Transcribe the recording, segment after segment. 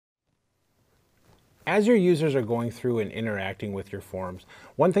As your users are going through and interacting with your forms,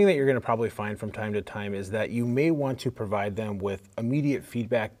 one thing that you're going to probably find from time to time is that you may want to provide them with immediate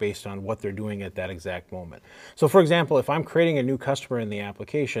feedback based on what they're doing at that exact moment. So for example, if I'm creating a new customer in the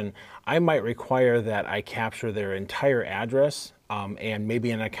application, I might require that I capture their entire address and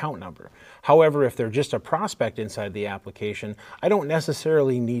maybe an account number. However, if they're just a prospect inside the application, I don't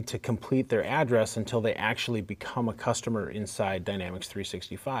necessarily need to complete their address until they actually become a customer inside Dynamics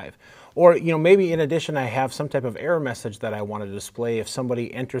 365. Or, maybe in addition, I have some type of error message that I want to display if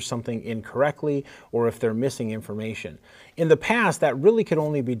somebody enters something incorrectly or if they're missing information. In the past, that really could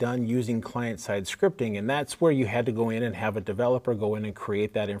only be done using client-side scripting, and that's where you had to go in and have a developer go in and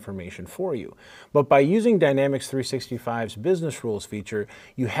create that information for you. But by using Dynamics 365's business rules feature,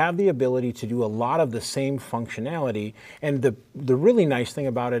 you have the ability to do a lot of the same functionality, and the really nice thing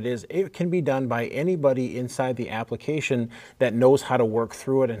about it is it can be done by anybody inside the application that knows how to work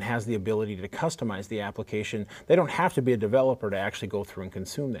through it and has the ability to customize the application. They don't have to be a developer to actually go through and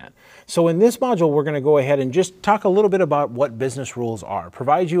consume that. So in this module, we're going to go ahead and just talk a little bit about what business rules are,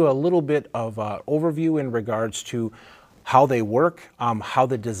 provide you a little bit of overview in regards to how they work, how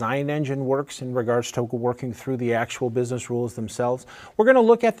the design engine works in regards to working through the actual business rules themselves. We're going to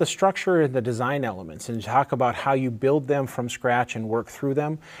look at the structure and the design elements and talk about how you build them from scratch and work through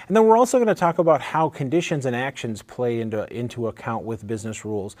them. And then we're also going to talk about how conditions and actions play into account with business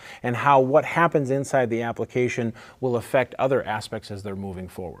rules and how what happens inside the application will affect other aspects as they're moving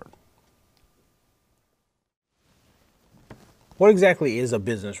forward. What exactly is a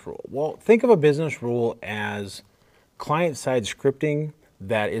business rule? Well, think of a business rule as client-side scripting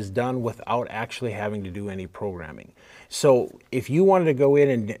that is done without actually having to do any programming. So if you wanted to go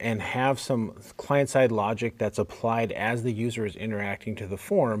in and have some client-side logic that's applied as the user is interacting to the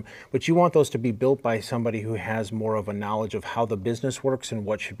form, but you want those to be built by somebody who has more of a knowledge of how the business works and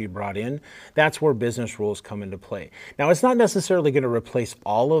what should be brought in, that's where business rules come into play. Now, it's not necessarily going to replace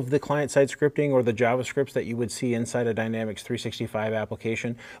all of the client-side scripting or the JavaScripts that you would see inside a Dynamics 365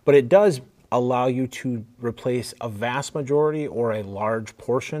 application, but it does allow you to replace a vast majority or a large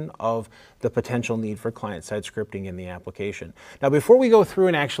portion of the potential need for client-side scripting in the application. Now, before we go through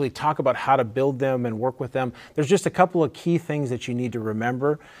and actually talk about how to build them and work with them, there's just a couple of key things that you need to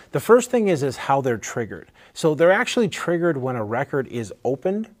remember. The first thing is how they're triggered. So they're actually triggered when a record is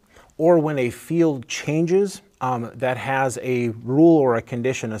opened or when a field changes that has a rule or a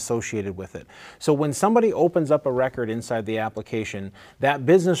condition associated with it. So when somebody opens up a record inside the application, that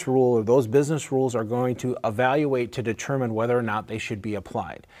business rule or those business rules are going to evaluate to determine whether or not they should be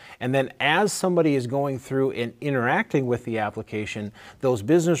applied. And then as somebody is going through and interacting with the application, those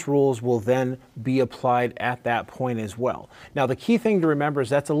business rules will then be applied at that point as well. Now, the key thing to remember is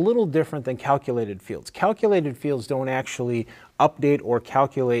that's a little different than calculated fields. Calculated fields don't actually update or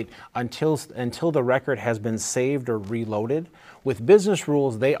calculate until the record has been saved or reloaded. With business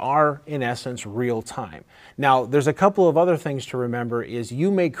rules, they are in essence real time. Now, there's a couple of other things to remember is you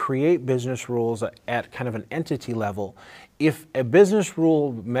may create business rules at kind of an entity level. If a business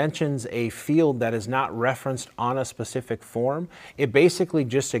rule mentions a field that is not referenced on a specific form, it basically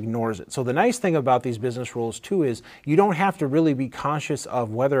just ignores it. So the nice thing about these business rules too is you don't have to really be conscious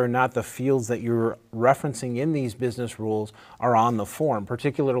of whether or not the fields that you're referencing in these business rules are on the form,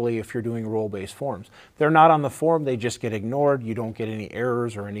 particularly if you're doing role-based forms. If they're not on the form, they just get ignored. You don't get any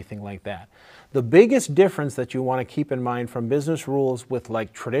errors or anything like that. The biggest difference that you want to keep in mind from business rules with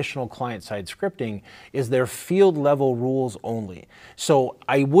like traditional client-side scripting is they're field level rules only. So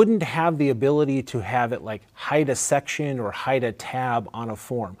I wouldn't have the ability to have it like hide a section or hide a tab on a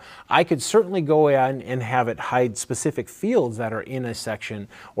form. I could certainly go in and have it hide specific fields that are in a section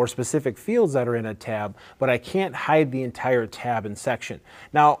or specific fields that are in a tab, but I can't hide the entire tab and section.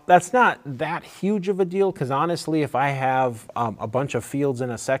 Now, that's not that huge of a deal because honestly, if I have a bunch of fields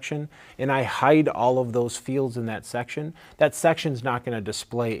in a section and I hide all of those fields in that section's not going to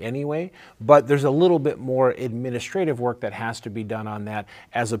display anyway, but there's a little bit more administrative work that has to be done on that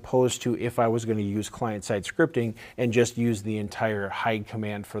as opposed to if I was going to use client-side scripting and just use the entire hide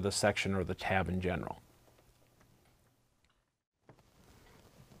command for the section or the tab in general.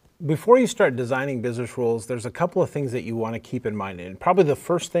 Before you start designing business rules, there's a couple of things that you want to keep in mind. And probably the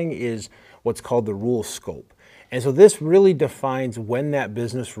first thing is what's called the rule scope. And so this really defines when that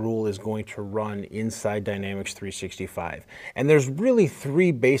business rule is going to run inside Dynamics 365. And there's really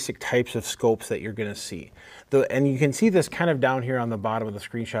three basic types of scopes that you're going to see. And you can see this kind of down here on the bottom of the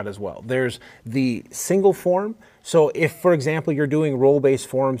screenshot as well. There's the single form. So if, for example, you're doing role-based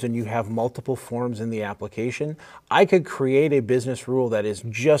forms and you have multiple forms in the application, I could create a business rule that is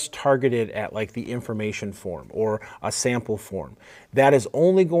just targeted at like the information form or a sample form. That is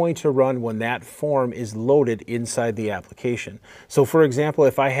only going to run when that form is loaded inside the application. So for example,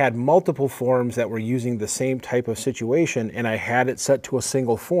 if I had multiple forms that were using the same type of situation and I had it set to a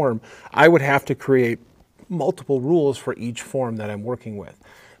single form, I would have to create multiple rules for each form that I'm working with.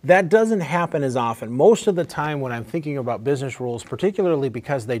 That doesn't happen as often. Most of the time when I'm thinking about business rules, particularly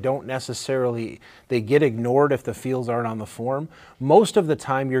because they don't necessarily, they get ignored if the fields aren't on the form, most of the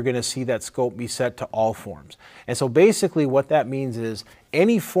time you're going to see that scope be set to all forms. And so basically what that means is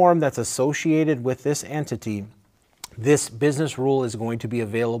any form that's associated with this entity, this business rule is going to be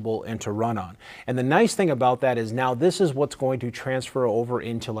available and to run on. And the nice thing about that is now this is what's going to transfer over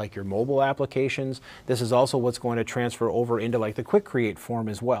into like your mobile applications. This is also what's going to transfer over into like the Quick Create form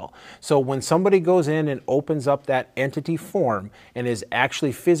as well. So when somebody goes in and opens up that entity form and is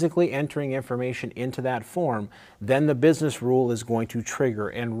actually physically entering information into that form, then the business rule is going to trigger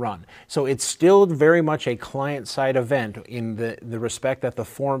and run. So it's still very much a client-side event in the respect that the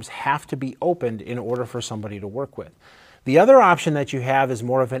forms have to be opened in order for somebody to work with. The other option that you have is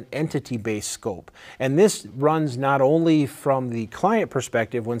more of an entity-based scope. And this runs not only from the client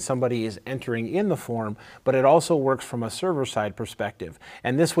perspective when somebody is entering in the form, but it also works from a server-side perspective.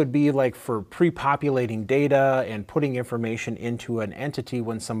 And this would be like for pre-populating data and putting information into an entity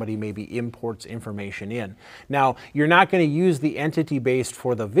when somebody maybe imports information in. Now, you're not going to use the entity-based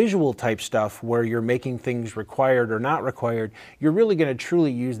for the visual type stuff where you're making things required or not required. You're really going to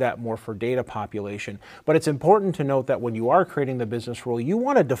truly use that more for data population. But it's important to note that when you are creating the business rule, you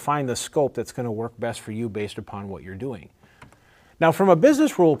want to define the scope that's going to work best for you based upon what you're doing. Now, from a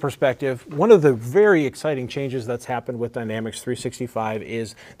business rule perspective, one of the very exciting changes that's happened with Dynamics 365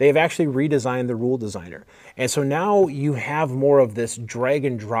 is they've actually redesigned the rule designer. And so now you have more of this drag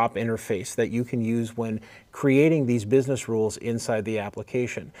and drop interface that you can use when creating these business rules inside the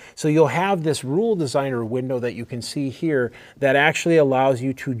application. So you'll have this rule designer window that you can see here that actually allows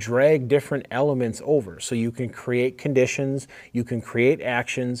you to drag different elements over. So you can create conditions, you can create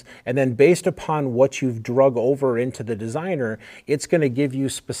actions, and then based upon what you've drug over into the designer, it's going to give you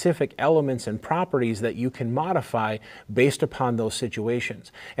specific elements and properties that you can modify based upon those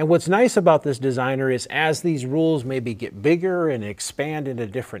situations. And what's nice about this designer is as these rules maybe get bigger and expand into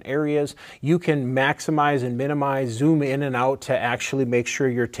different areas, you can maximize and minimize, zoom in and out to actually make sure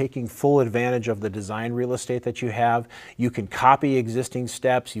you're taking full advantage of the design real estate that you have. You can copy existing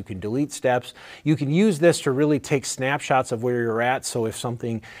steps, you can delete steps. You can use this to really take snapshots of where you're at, so if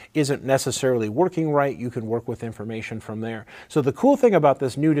something isn't necessarily working right, you can work with information from there. So the cool thing about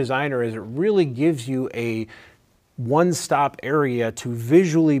this new designer is it really gives you a one-stop area to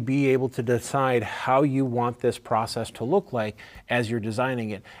visually be able to decide how you want this process to look like as you're designing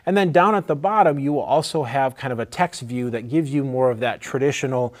it. And then down at the bottom, you will also have kind of a text view that gives you more of that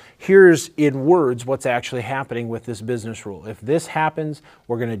traditional, here's in words what's actually happening with this business rule. If this happens,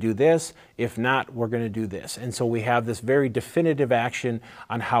 we're going to do this. If not, we're going to do this. And so we have this very definitive action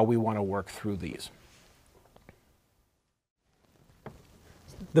on how we want to work through these.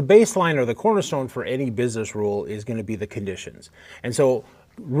 The baseline or the cornerstone for any business rule is going to be the conditions. And so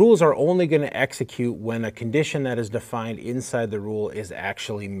rules are only going to execute when a condition that is defined inside the rule is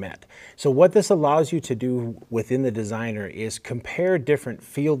actually met. So what this allows you to do within the designer is compare different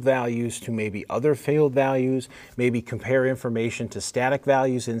field values to maybe other field values, maybe compare information to static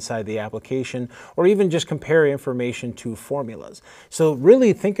values inside the application, or even just compare information to formulas. So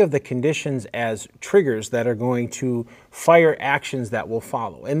really think of the conditions as triggers that are going to fire actions that will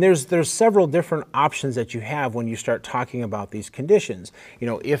follow. And there's several different options that you have when you start talking about these conditions. You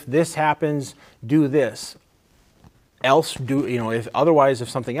know, if this happens, do this. Else do, you know, if otherwise, if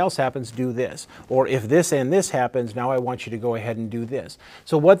something else happens, do this. Or if this and this happens, now I want you to go ahead and do this.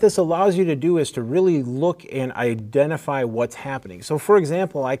 So what this allows you to do is to really look and identify what's happening. So for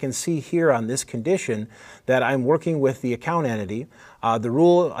example, I can see here on this condition that I'm working with the account entity. The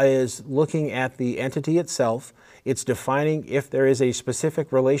rule is looking at the entity itself. It's defining if there is a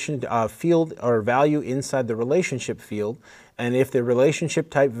specific relation field or value inside the relationship field. And if the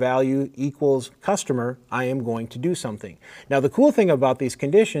relationship type value equals customer, I am going to do something. Now, the cool thing about these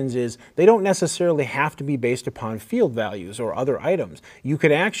conditions is they don't necessarily have to be based upon field values or other items. You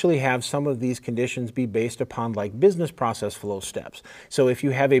could actually have some of these conditions be based upon like business process flow steps. So if you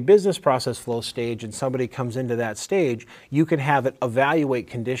have a business process flow stage and somebody comes into that stage, you can have it evaluate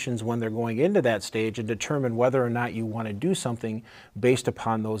conditions when they're going into that stage and determine whether or not you want to do something based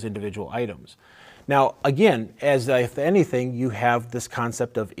upon those individual items. Now, again, as if anything, you have this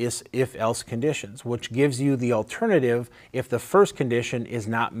concept of if-else conditions, which gives you the alternative if the first condition is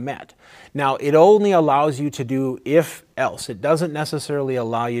not met. Now, it only allows you to do if-else. It doesn't necessarily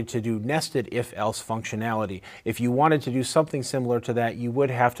allow you to do nested if-else functionality. If you wanted to do something similar to that, you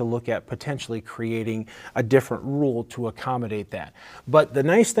would have to look at potentially creating a different rule to accommodate that. But the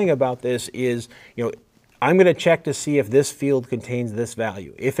nice thing about this is, I'm going to check to see if this field contains this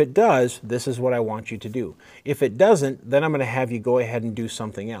value. If it does, this is what I want you to do. If it doesn't, then I'm going to have you go ahead and do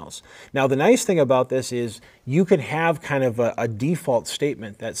something else. Now, the nice thing about this is you can have kind of a default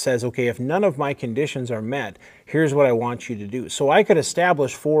statement that says, okay, if none of my conditions are met, here's what I want you to do. So I could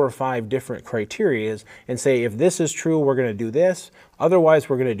establish 4 or 5 different criteria and say, if this is true, we're going to do this. Otherwise,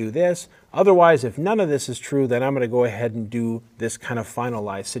 we're going to do this. Otherwise, if none of this is true, then I'm going to go ahead and do this kind of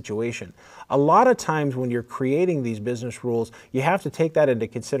finalized situation. A lot of times when you're creating these business rules, you have to take that into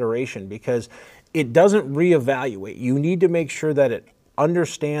consideration because it doesn't reevaluate. You need to make sure that it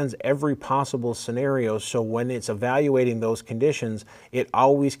understands every possible scenario, so when it's evaluating those conditions, it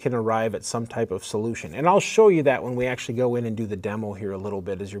always can arrive at some type of solution. And I'll show you that when we actually go in and do the demo here a little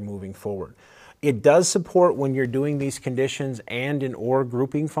bit as you're moving forward. It does support when you're doing these conditions and an OR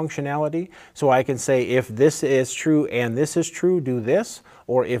grouping functionality. So I can say if this is true and this is true, do this.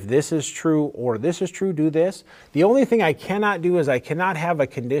 Or if this is true or this is true, do this. The only thing I cannot do is I cannot have a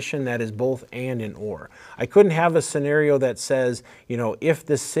condition that is both and and or. I couldn't have a scenario that says, if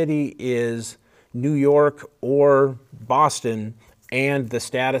the city is New York or Boston, and the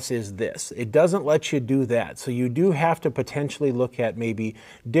status is this. It doesn't let you do that. So you do have to potentially look at maybe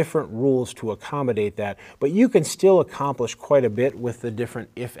different rules to accommodate that, but you can still accomplish quite a bit with the different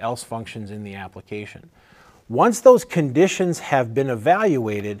if-else functions in the application. Once those conditions have been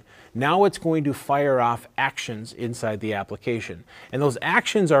evaluated, now it's going to fire off actions inside the application. And those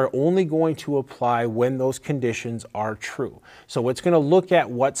actions are only going to apply when those conditions are true. So it's going to look at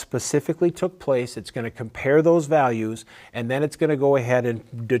what specifically took place, it's going to compare those values, and then it's going to go ahead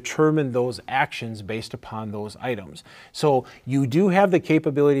and determine those actions based upon those items. So you do have the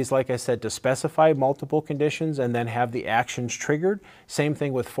capabilities, like I said, to specify multiple conditions and then have the actions triggered. Same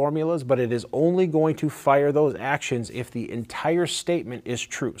thing with formulas, but it is only going to fire those actions if the entire statement is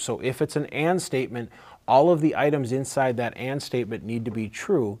true. So if it's an AND statement, all of the items inside that AND statement need to be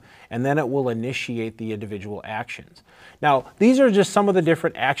true, and then it will initiate the individual actions. Now, these are just some of the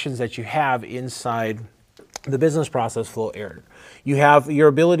different actions that you have inside the business process flow error. You have your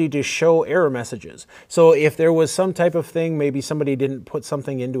ability to show error messages. So if there was some type of thing, maybe somebody didn't put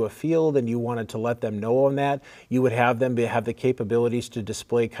something into a field and you wanted to let them know on that, you would have them have the capabilities to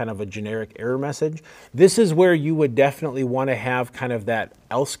display kind of a generic error message. This is where you would definitely want to have kind of that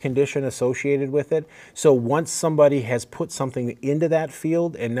else condition associated with it. So once somebody has put something into that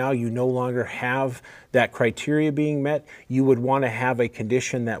field and now you no longer have that criteria being met, you would want to have a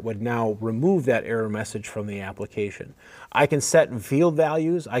condition that would now remove that error message from the application. I can set field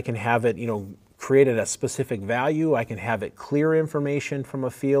values. I can have it, create at a specific value. I can have it clear information from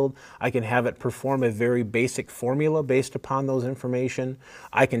a field. I can have it perform a very basic formula based upon those information.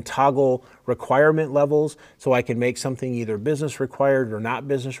 I can toggle requirement levels, so I can make something either business required or not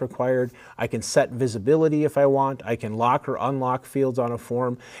business required. I can set visibility if I want. I can lock or unlock fields on a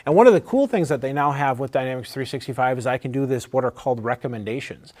form. And one of the cool things that they now have with Dynamics 365 is I can do this, what are called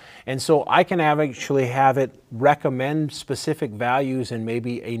recommendations. And so I can actually have it recommend specific values in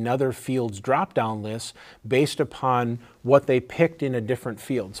maybe another field's drop-down list based upon what they picked in a different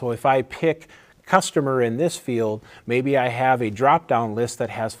field. So if I pick customer in this field, maybe I have a drop-down list that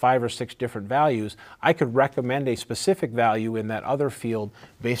has 5 or 6 different values. I could recommend a specific value in that other field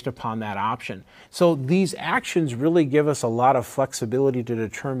based upon that option. So these actions really give us a lot of flexibility to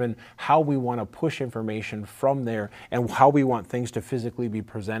determine how we want to push information from there and how we want things to physically be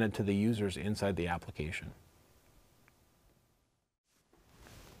presented to the users inside the application.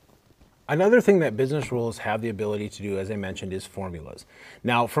 Another thing that business rules have the ability to do, as I mentioned, is formulas.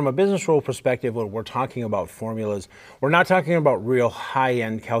 Now, from a business rule perspective, when we're talking about formulas, we're not talking about real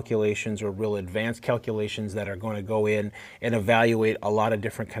high-end calculations or real advanced calculations that are going to go in and evaluate a lot of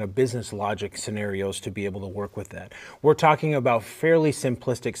different kind of business logic scenarios to be able to work with that. We're talking about fairly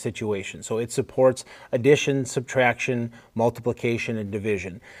simplistic situations. So it supports addition, subtraction, multiplication, and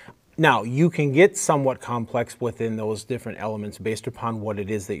division. Now, you can get somewhat complex within those different elements based upon what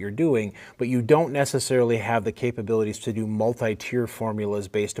it is that you're doing, but you don't necessarily have the capabilities to do multi-tier formulas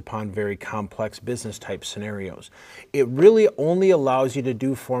based upon very complex business type scenarios. It really only allows you to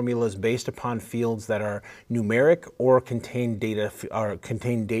do formulas based upon fields that are numeric or contain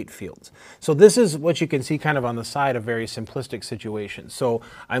date fields. So this is what you can see kind of on the side of very simplistic situations. So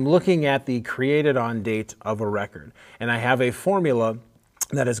I'm looking at the created on date of a record, and I have a formula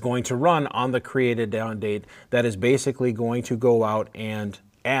that is going to run on the created on date that is basically going to go out and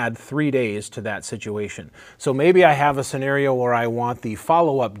add 3 days to that situation. So maybe I have a scenario where I want the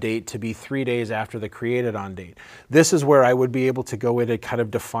follow-up date to be 3 days after the created on date. This is where I would be able to go in and kind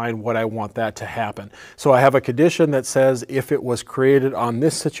of define what I want that to happen. So I have a condition that says if it was created on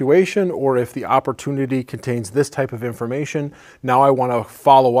this situation or if the opportunity contains this type of information, now I want to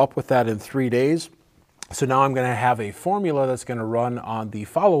follow up with that in 3 days. So now I'm going to have a formula that's going to run on the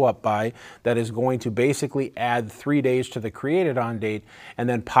follow-up by that is going to basically add 3 days to the created on date and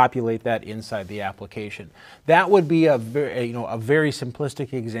then populate that inside the application. That would be a very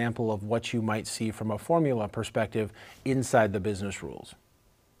simplistic example of what you might see from a formula perspective inside the business rules.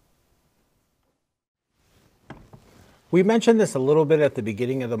 We mentioned this a little bit at the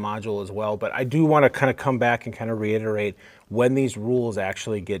beginning of the module as well, but I do want to kind of come back and kind of reiterate when these rules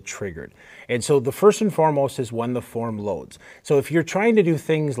actually get triggered. And so the first and foremost is when the form loads. So if you're trying to do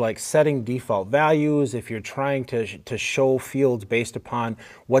things like setting default values, if you're trying to show fields based upon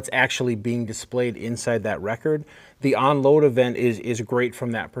what's actually being displayed inside that record, the onload event is great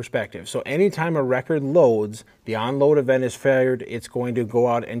from that perspective. So anytime a record loads, the onload event is fired, it's going to go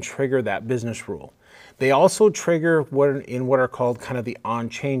out and trigger that business rule. They also trigger what are called kind of the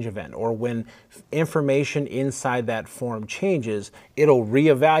on-change event, or when information inside that form changes, it'll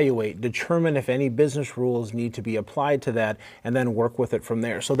reevaluate, determine if any business rules need to be applied to that, and then work with it from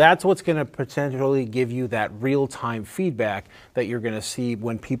there. So that's what's going to potentially give you that real-time feedback that you're going to see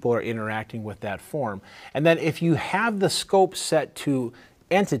when people are interacting with that form. And then if you have the scope set to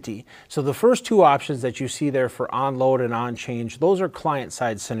entity. So the first two options that you see there for on-load and on-change, those are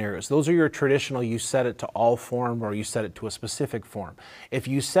client-side scenarios. Those are your traditional, you set it to all form or you set it to a specific form. If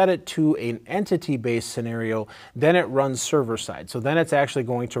you set it to an entity-based scenario, then it runs server-side. So then it's actually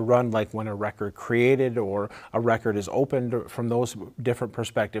going to run like when a record created or a record is opened from those different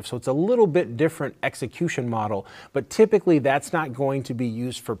perspectives. So it's a little bit different execution model, but typically that's not going to be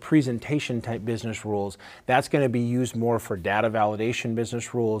used for presentation type business rules. That's going to be used more for data validation business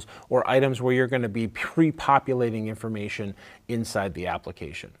rules or items where you're going to be pre-populating information inside the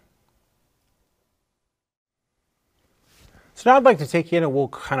application. So now I'd like to take you in and we'll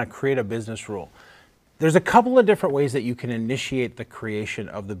kind of create a business rule. There's a couple of different ways that you can initiate the creation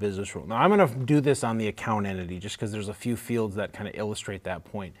of the business rule. Now I'm going to do this on the account entity just because there's a few fields that kind of illustrate that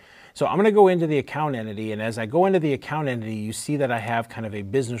point. So I'm going to go into the account entity, and as I go into the account entity, you see that I have kind of a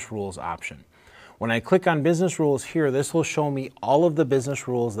business rules option. When I click on business rules here, this will show me all of the business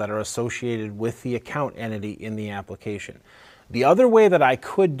rules that are associated with the account entity in the application. The other way that I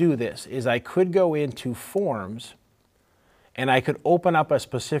could do this is I could go into forms and I could open up a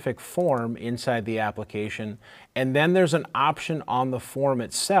specific form inside the application, and then there's an option on the form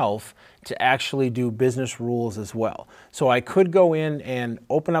itself to actually do business rules as well. So I could go in and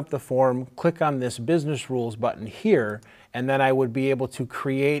open up the form, click on this business rules button here, and then I would be able to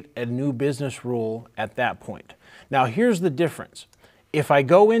create a new business rule at that point. Now here's the difference. If I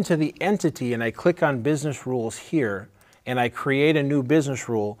go into the entity and I click on business rules here, and I create a new business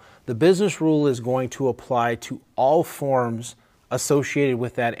rule, the business rule is going to apply to all forms associated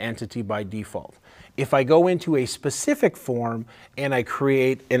with that entity by default. If I go into a specific form and I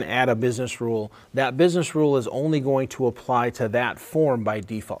create and add a business rule, that business rule is only going to apply to that form by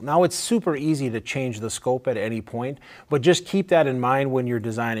default. Now it's super easy to change the scope at any point, but just keep that in mind when you're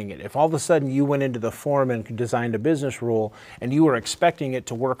designing it. If all of a sudden you went into the form and designed a business rule and you were expecting it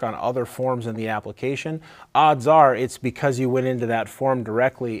to work on other forms in the application, odds are it's because you went into that form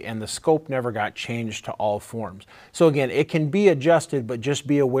directly and the scope never got changed to all forms. So again, it can be adjusted, but just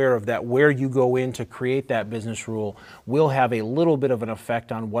be aware of that where you go in to create that business rule will have a little bit of an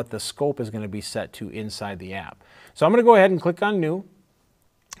effect on what the scope is going to be set to inside the app. So I'm going to go ahead and click on New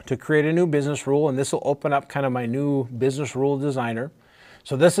to create a new business rule, and this will open up kind of my new business rule designer.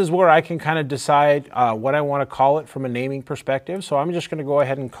 So this is where I can kind of decide what I want to call it from a naming perspective. So I'm just going to go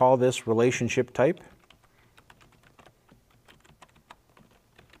ahead and call this relationship type.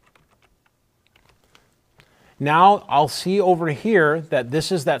 Now I'll see over here that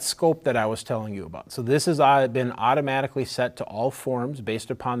this is that scope that I was telling you about. So this has been automatically set to all forms based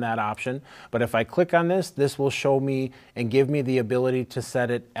upon that option. But if I click on this, this will show me and give me the ability to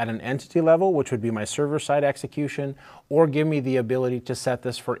set it at an entity level, which would be my server-side execution, or give me the ability to set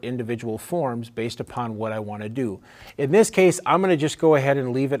this for individual forms based upon what I want to do. In this case, I'm going to just go ahead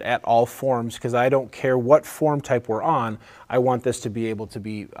and leave it at all forms because I don't care what form type we're on. I want this to be able to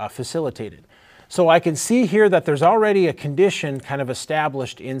be facilitated. So I can see here that there's already a condition kind of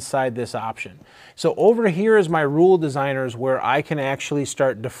established inside this option. So over here is my rule designers where I can actually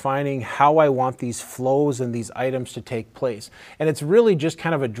start defining how I want these flows and these items to take place. And it's really just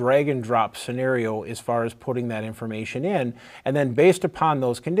kind of a drag and drop scenario as far as putting that information in. And then based upon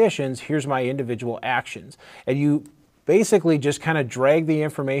those conditions, here's my individual actions. And you basically just kind of drag the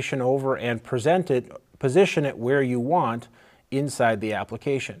information over and position it where you want inside the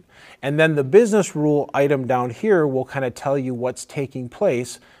application. And then the business rule item down here will kind of tell you what's taking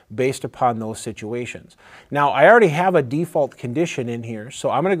place based upon those situations. Now, I already have a default condition in here, so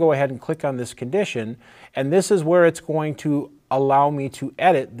I'm going to go ahead and click on this condition, and this is where it's going to allow me to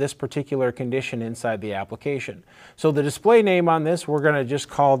edit this particular condition inside the application. So the display name on this, we're going to just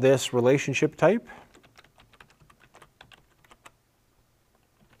call this relationship type.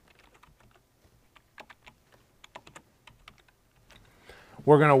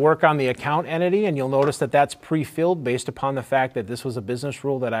 We're going to work on the account entity, and you'll notice that that's pre-filled based upon the fact that this was a business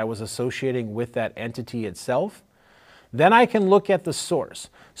rule that I was associating with that entity itself. Then I can look at the source.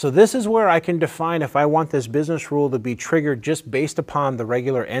 So this is where I can define if I want this business rule to be triggered just based upon the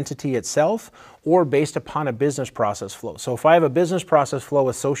regular entity itself or based upon a business process flow. So if I have a business process flow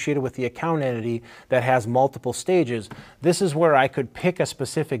associated with the account entity that has multiple stages, this is where I could pick a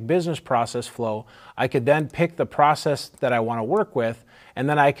specific business process flow. I could then pick the process that I want to work with, and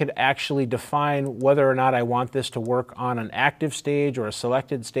then I could actually define whether or not I want this to work on an active stage or a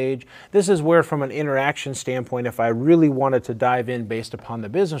selected stage. This is where, from an interaction standpoint, if I really wanted to dive in based upon the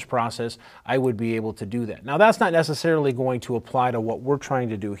business process, I would be able to do that. Now, that's not necessarily going to apply to what we're trying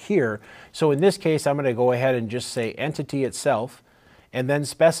to do here. So in this case, I'm going to go ahead and just say entity itself, and then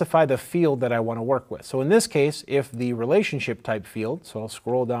specify the field that I want to work with. So in this case, if the relationship type field, so I'll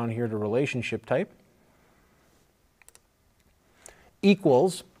scroll down here to relationship type,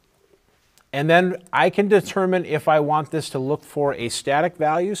 equals, and then I can determine if I want this to look for a static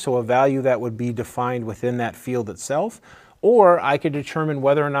value, so a value that would be defined within that field itself, or I could determine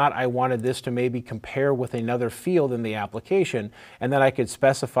whether or not I wanted this to maybe compare with another field in the application, and then I could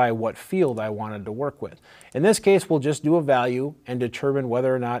specify what field I wanted to work with. In this case, we'll just do a value and determine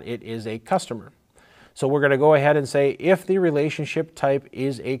whether or not it is a customer. So we're going to go ahead and say if the relationship type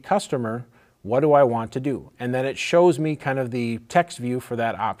is a customer, what do I want to do? And then it shows me kind of the text view for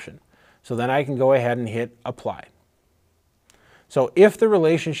that option. So then I can go ahead and hit apply. So if the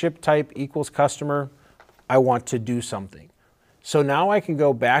relationship type equals customer, I want to do something. So now I can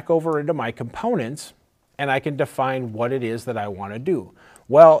go back over into my components and I can define what it is that I want to do.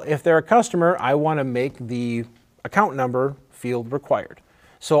 Well, if they're a customer, I want to make the account number field required.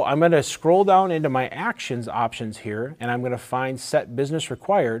 So I'm going to scroll down into my actions options here, and I'm going to find set business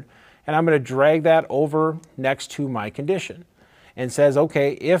required, and I'm going to drag that over next to my condition and says,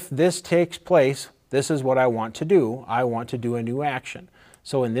 okay, if this takes place, this is what I want to do. I want to do a new action.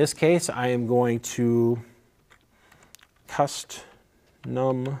 So in this case, I am going to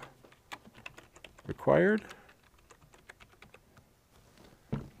custom required.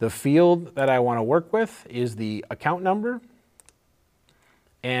 The field that I want to work with is the account number,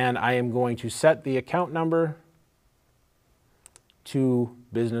 and I am going to set the account number to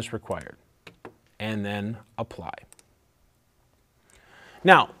business required, and then apply.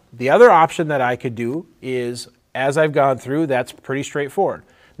 Now, the other option that I could do is, as I've gone through, that's pretty straightforward.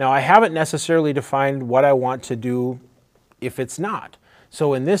 Now, I haven't necessarily defined what I want to do if it's not.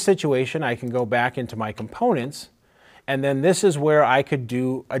 So in this situation, I can go back into my components, and then this is where I could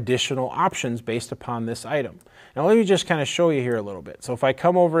do additional options based upon this item. Now, let me just kind of show you here a little bit. So if I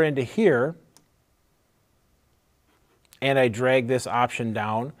come over into here, and I drag this option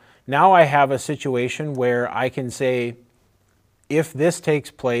down, now I have a situation where I can say, if this takes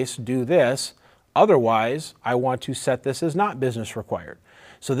place, do this. Otherwise, I want to set this as not business required.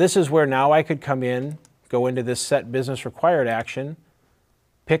 So this is where now I could come in, go into this set business required action,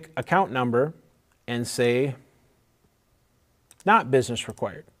 pick account number, and say not business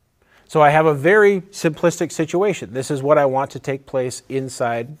required. So I have a very simplistic situation. This is what I want to take place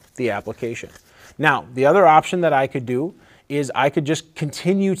inside the application. Now, the other option that I could do is I could just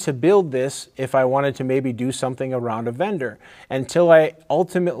continue to build this if I wanted to maybe do something around a vendor until I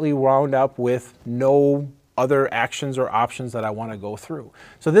ultimately wound up with no other actions or options that I want to go through.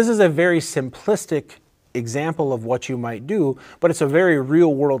 So this is a very simplistic example of what you might do, but it's a very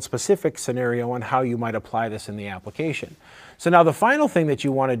real world specific scenario on how you might apply this in the application. So now the final thing that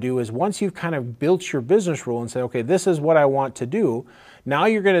you want to do is once you've kind of built your business rule and say, okay, this is what I want to do, now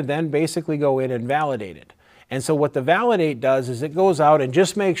you're going to then basically go in and validate it. And so what the validate does is it goes out and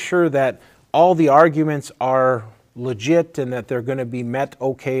just makes sure that all the arguments are legit and that they're going to be met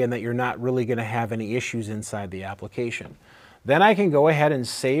okay and that you're not really going to have any issues inside the application. Then I can go ahead and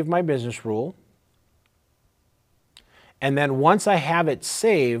save my business rule. And then once I have it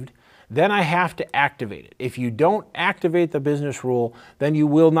saved, then I have to activate it. If you don't activate the business rule, then it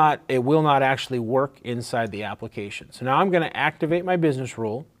will not actually work inside the application. So now I'm going to activate my business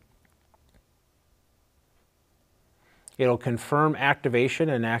rule. It'll confirm activation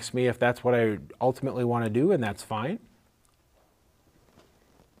and ask me if that's what I ultimately want to do, and that's fine.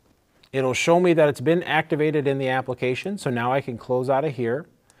 It'll show me that it's been activated in the application, so now I can close out of here.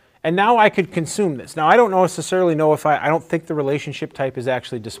 And now I could consume this. Now I don't necessarily know if I don't think the relationship type is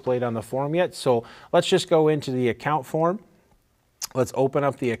actually displayed on the form yet, so let's just go into the account form. Let's open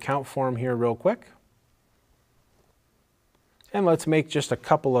up the account form here real quick. And let's make just a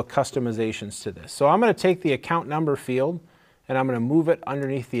couple of customizations to this. So I'm going to take the account number field and I'm going to move it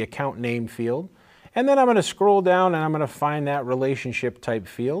underneath the account name field. And then I'm going to scroll down and I'm going to find that relationship type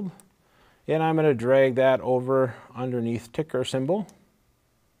field. And I'm going to drag that over underneath ticker symbol.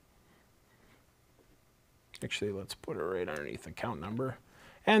 Actually, let's put it right underneath account number.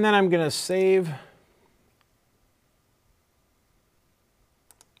 And then I'm going to save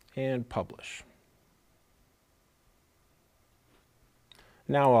and publish.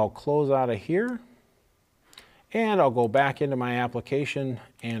 Now I'll close out of here and I'll go back into my application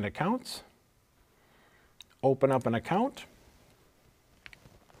and accounts, open up an account.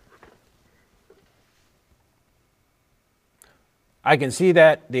 I can see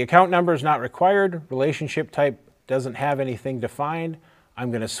that the account number is not required, relationship type doesn't have anything defined. I'm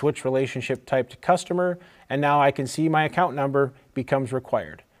going to switch relationship type to customer, and now I can see my account number becomes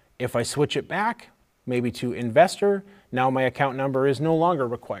required. If I switch it back, maybe to investor, now my account number is no longer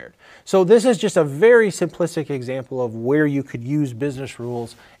required. So this is just a very simplistic example of where you could use business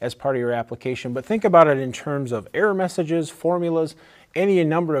rules as part of your application, but think about it in terms of error messages, formulas, any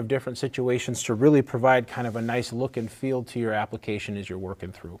number of different situations to really provide kind of a nice look and feel to your application as you're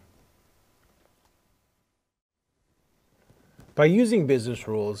working through. By using business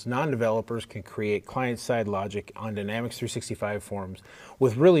rules, non-developers can create client-side logic on Dynamics 365 forms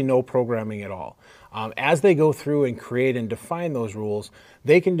with really no programming at all. As they go through and create and define those rules,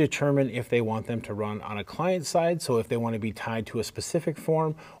 they can determine if they want them to run on a client side, so if they want to be tied to a specific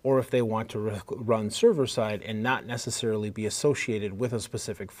form, or if they want to run server side and not necessarily be associated with a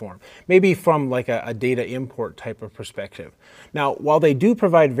specific form. Maybe from like a data import type of perspective. Now, while they do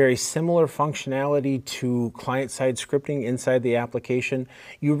provide very similar functionality to client-side scripting inside the application,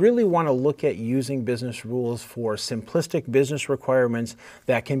 you really want to look at using business rules for simplistic business requirements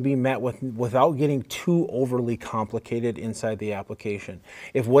that can be met without getting too overly complicated inside the application.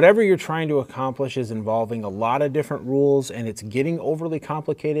 If whatever you're trying to accomplish is involving a lot of different rules and it's getting overly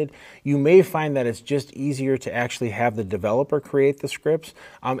complicated, you may find that it's just easier to actually have the developer create the scripts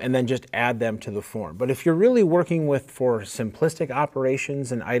and then just add them to the form. But if you're really working for simplistic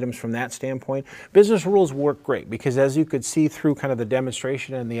operations and items from that standpoint, business rules work great because as you could see through kind of the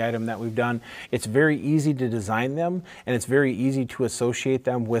demonstration and the item that we've done, it's very easy to design them and it's very easy to associate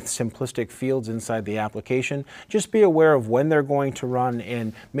them with simplistic fields inside the application. Just be aware of when they're going to run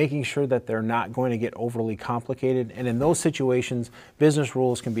and making sure that they're not going to get overly complicated. And in those situations, business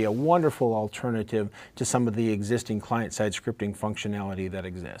rules can be a wonderful alternative to some of the existing client-side scripting functionality that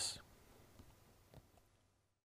exists.